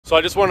So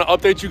I just want to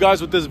update you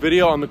guys with this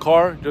video on the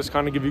car, just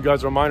kind of give you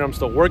guys a reminder I'm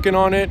still working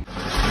on it.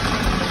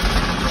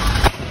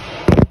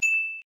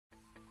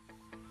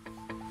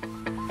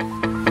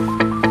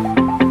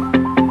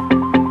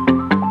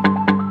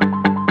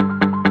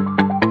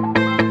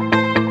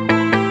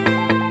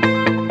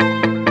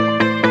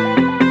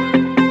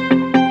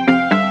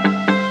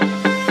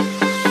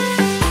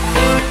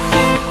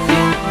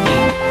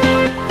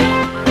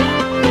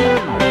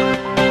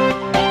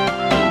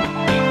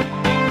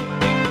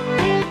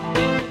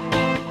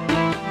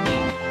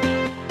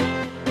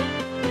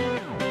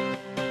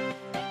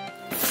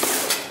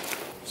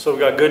 So we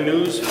got good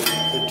news,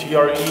 the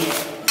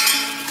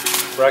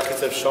TRE brackets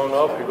have shown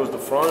up. Here goes the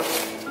front,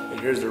 and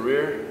here's the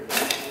rear.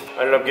 I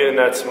ended up getting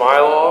that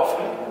smile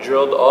off,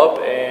 drilled up,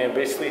 and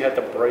basically had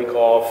to break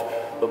off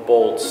the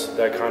bolts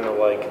that kind of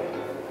like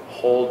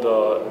hold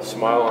the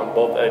smile on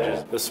both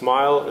edges. The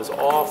smile is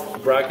off, the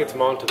brackets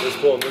mount to this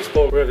bolt and this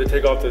bolt. We have to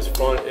take off this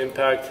front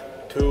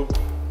impact tube.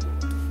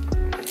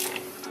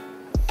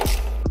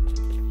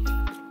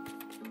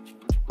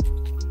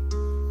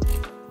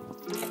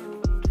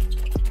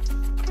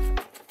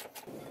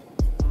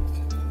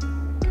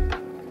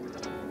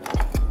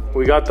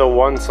 We got the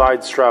one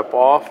side strap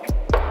off.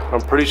 I'm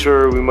pretty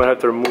sure we might have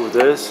to remove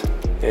this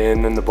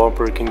and then the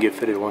bumper can get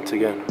fitted once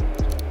again.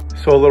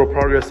 So a little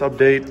progress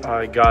update.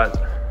 I got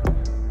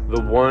the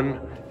one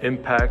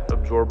impact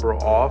absorber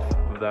off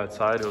of that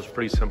side. It was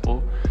pretty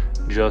simple.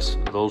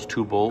 Just those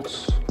two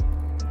bolts,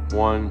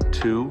 1,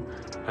 2,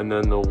 and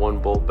then the one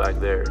bolt back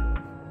there.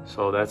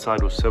 So that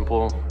side was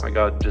simple. I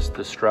got just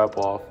the strap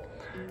off,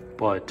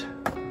 but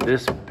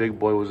this big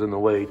boy was in the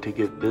way to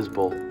get this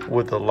bolt.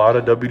 With a lot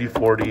of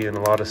WD-40 and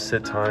a lot of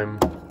sit time,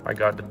 I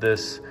got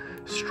this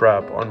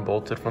strap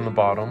unbolted from the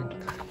bottom.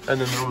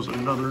 And then there was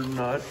another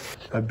nut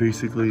that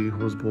basically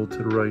was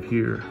bolted right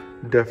here.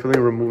 Definitely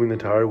removing the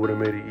tire would have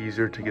made it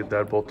easier to get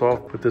that bolt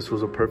off, but this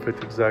was a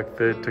perfect exact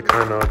fit to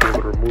kind of be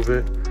able to remove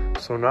it.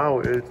 So now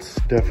it's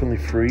definitely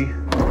free.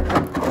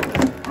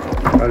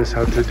 I just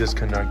have to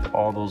disconnect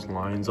all those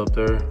lines up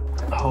there.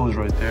 The hose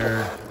right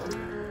there.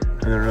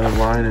 And then another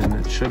line, and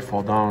it should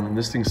fall down. And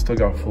this thing still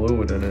got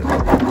fluid in it.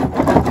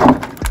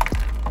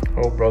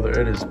 Oh brother,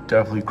 it is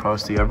definitely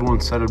crusty.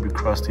 Everyone said it'd be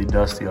crusty,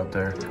 dusty up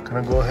there.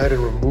 Gonna go ahead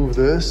and remove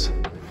this,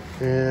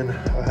 and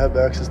I have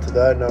access to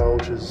that now,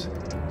 which is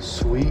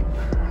sweet.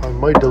 I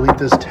might delete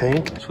this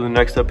tank. So the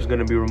next step is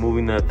gonna be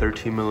removing that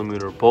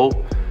 13mm bolt.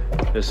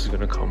 This is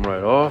gonna come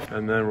right off,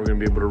 and then we're gonna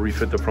be able to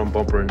refit the front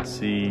bumper and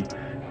see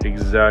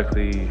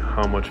exactly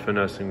how much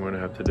finessing we're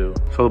gonna have to do.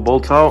 So the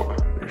bolt's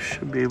out. We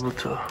should be able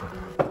to.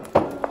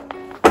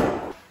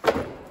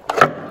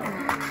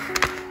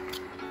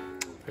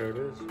 There it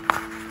is.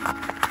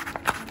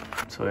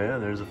 So yeah,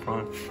 there's the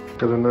front.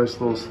 Got a nice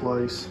little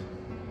slice.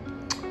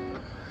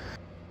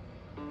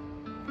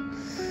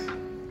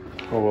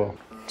 Oh well.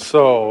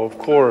 So of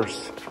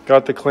course,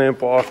 got the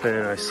clamp off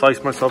and I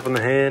sliced myself in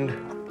the hand.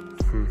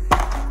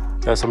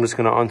 Guess I'm just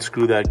gonna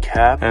unscrew that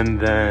cap and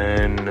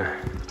then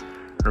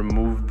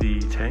remove the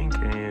tank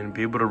and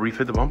be able to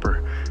refit the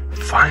bumper.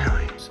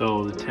 Finally.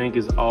 So the tank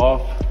is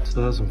off.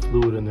 Still has some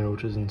fluid in there,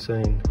 which is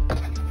insane.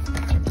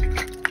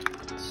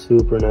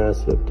 Super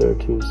nasty up there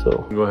too, so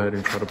go ahead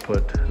and try to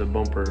put the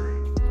bumper.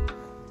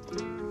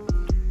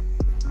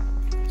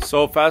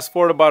 So fast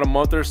forward about a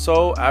month or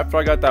so, after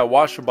I got that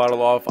washer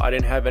bottle off, I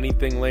didn't have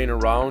anything laying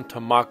around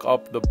to mock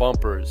up the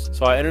bumpers.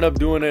 So I ended up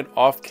doing it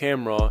off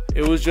camera.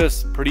 It was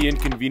just pretty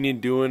inconvenient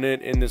doing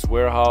it in this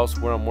warehouse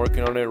where I'm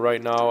working on it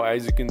right now.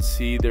 As you can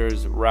see,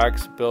 there's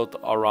racks built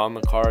around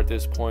the car at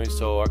this point,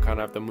 so I kind of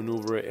have to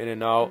maneuver it in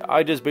and out.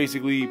 I just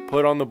basically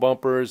put on the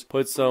bumpers,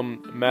 put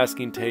some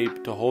masking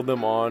tape to hold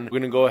them on. We're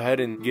gonna go ahead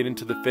and get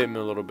into the fitment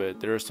a little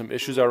bit. There are some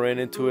issues I ran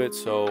into it,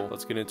 so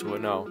let's get into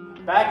it now.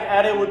 Back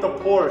at it with the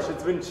Porsche.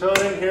 It's been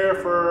chilling here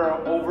for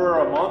over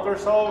a month or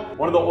so.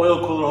 One of the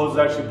oil cooler hoses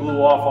actually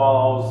blew off while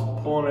I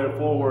was pulling it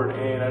forward,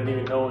 and I didn't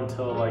even know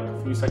until like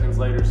a few seconds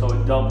later, so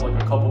it dumped like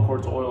a couple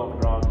quarts of oil on the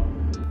ground.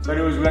 So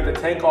anyways, we got the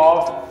tank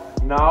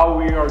off. Now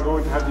we are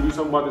going to have to do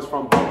something about this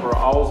front bumper.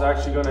 I was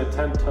actually going to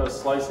attempt to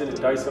slice it and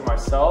dice it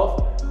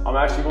myself. I'm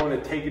actually going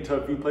to take it to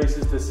a few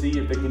places to see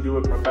if they can do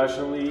it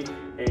professionally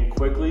and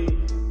quickly.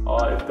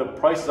 If the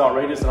price is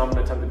outrageous, then I'm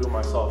gonna attempt to do it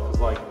myself. Cause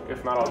like,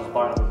 if not, I'll just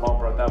buy another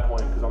bumper at that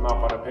point. Cause I'm not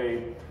about to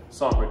pay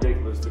something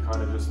ridiculous to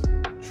kind of just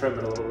trim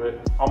it a little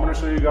bit. I'm gonna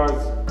show you guys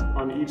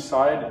on each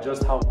side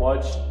just how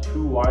much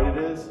too wide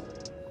it is.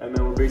 And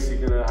then we're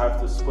basically gonna have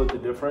to split the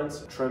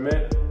difference, trim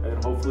it,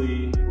 and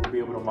hopefully we'll be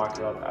able to mock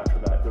it up after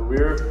that. The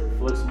rear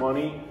looks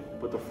money,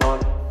 but the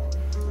front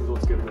is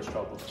what's giving us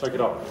trouble. Check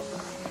it out.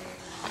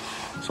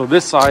 So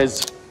this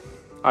side's,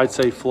 I'd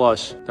say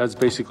flush. That's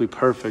basically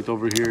perfect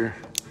over here.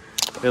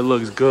 It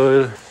looks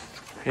good.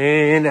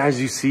 And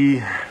as you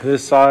see,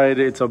 this side,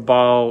 it's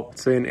about,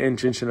 say, an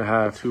inch, inch and a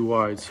half too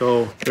wide.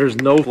 So there's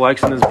no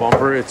flex in this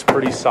bumper. It's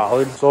pretty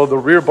solid. So the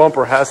rear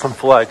bumper has some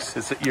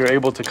flex. You're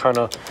able to kind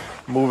of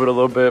move it a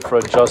little bit for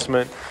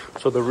adjustment.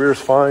 So the rear's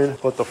fine,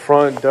 but the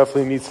front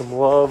definitely needs some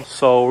love.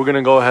 So we're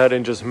gonna go ahead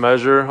and just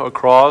measure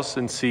across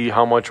and see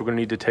how much we're gonna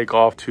need to take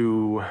off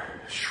to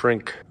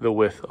shrink the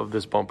width of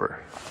this bumper.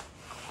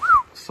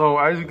 So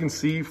as you can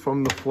see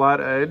from the flat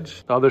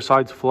edge, the other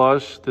side's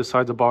flush, this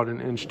side's about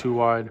 1 inch too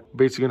wide.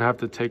 Basically gonna have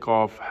to take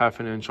off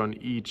 1/2 inch on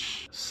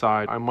each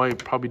side. I might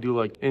probably do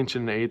like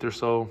 1.1 inches or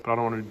so, but I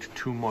don't want to do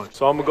too much.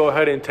 So I'm gonna go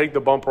ahead and take the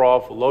bumper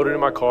off, load it in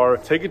my car,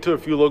 take it to a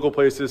few local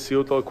places, see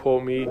what they'll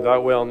quote me.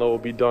 That way I'll know it'll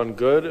be done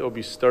good, it'll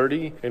be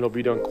sturdy, and it'll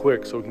be done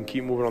quick so we can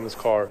keep moving on this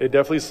car. It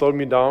definitely slowed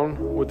me down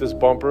with this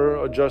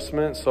bumper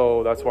adjustment,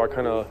 so that's why I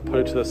kind of put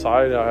it to the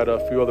side. I had a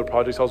few other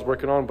projects I was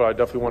working on, but I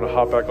definitely want to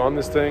hop back on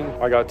this thing.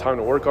 I got time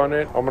to work on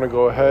it. I'm gonna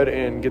go ahead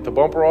and get the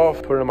bumper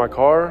off, put it in my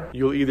car.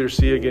 You'll either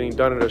see it getting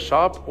done at a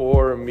shop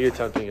or me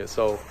attempting it,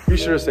 so be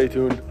sure to stay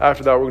tuned.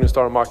 After that, we're gonna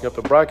start mocking up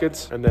the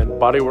brackets and then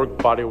bodywork,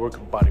 bodywork,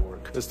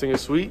 bodywork. This thing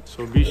is sweet,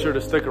 so be sure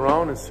to stick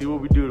around and see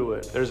what we do to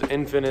it. There's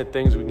infinite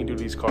things we can do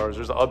to these cars.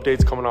 There's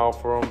updates coming out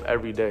for them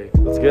every day.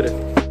 Let's get it.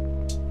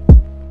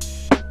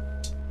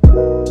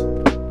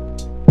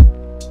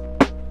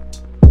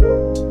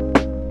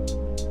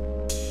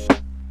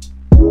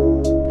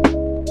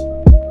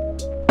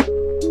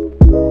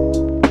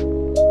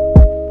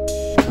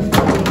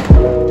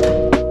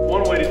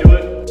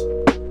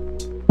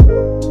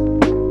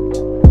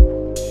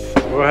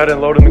 Go ahead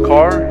and load in the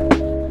car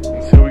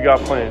and see what we got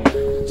planned.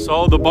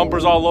 So the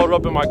bumper's all loaded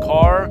up in my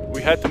car.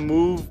 We had to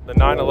move the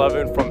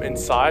 911 from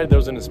inside. There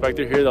was an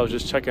inspector here that was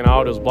just checking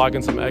out. It was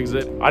blocking some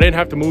exit. I didn't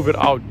have to move it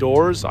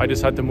outdoors. I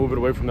just had to move it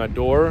away from that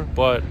door.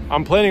 But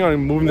I'm planning on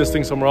moving this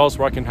thing somewhere else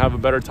where I can have a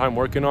better time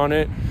working on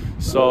it.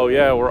 So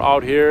yeah, we're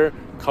out here,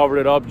 covered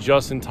it up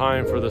just in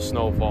time for the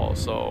snowfall.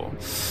 So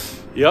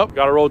yep,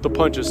 gotta roll with the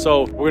punches.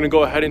 So we're gonna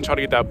go ahead and try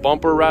to get that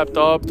bumper wrapped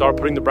up, start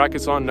putting the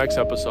brackets on next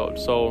episode.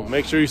 So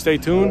make sure you stay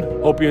tuned.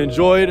 Hope you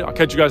enjoyed. I'll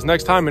catch you guys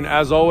next time. And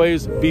as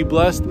always, be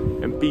blessed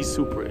and be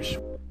superish.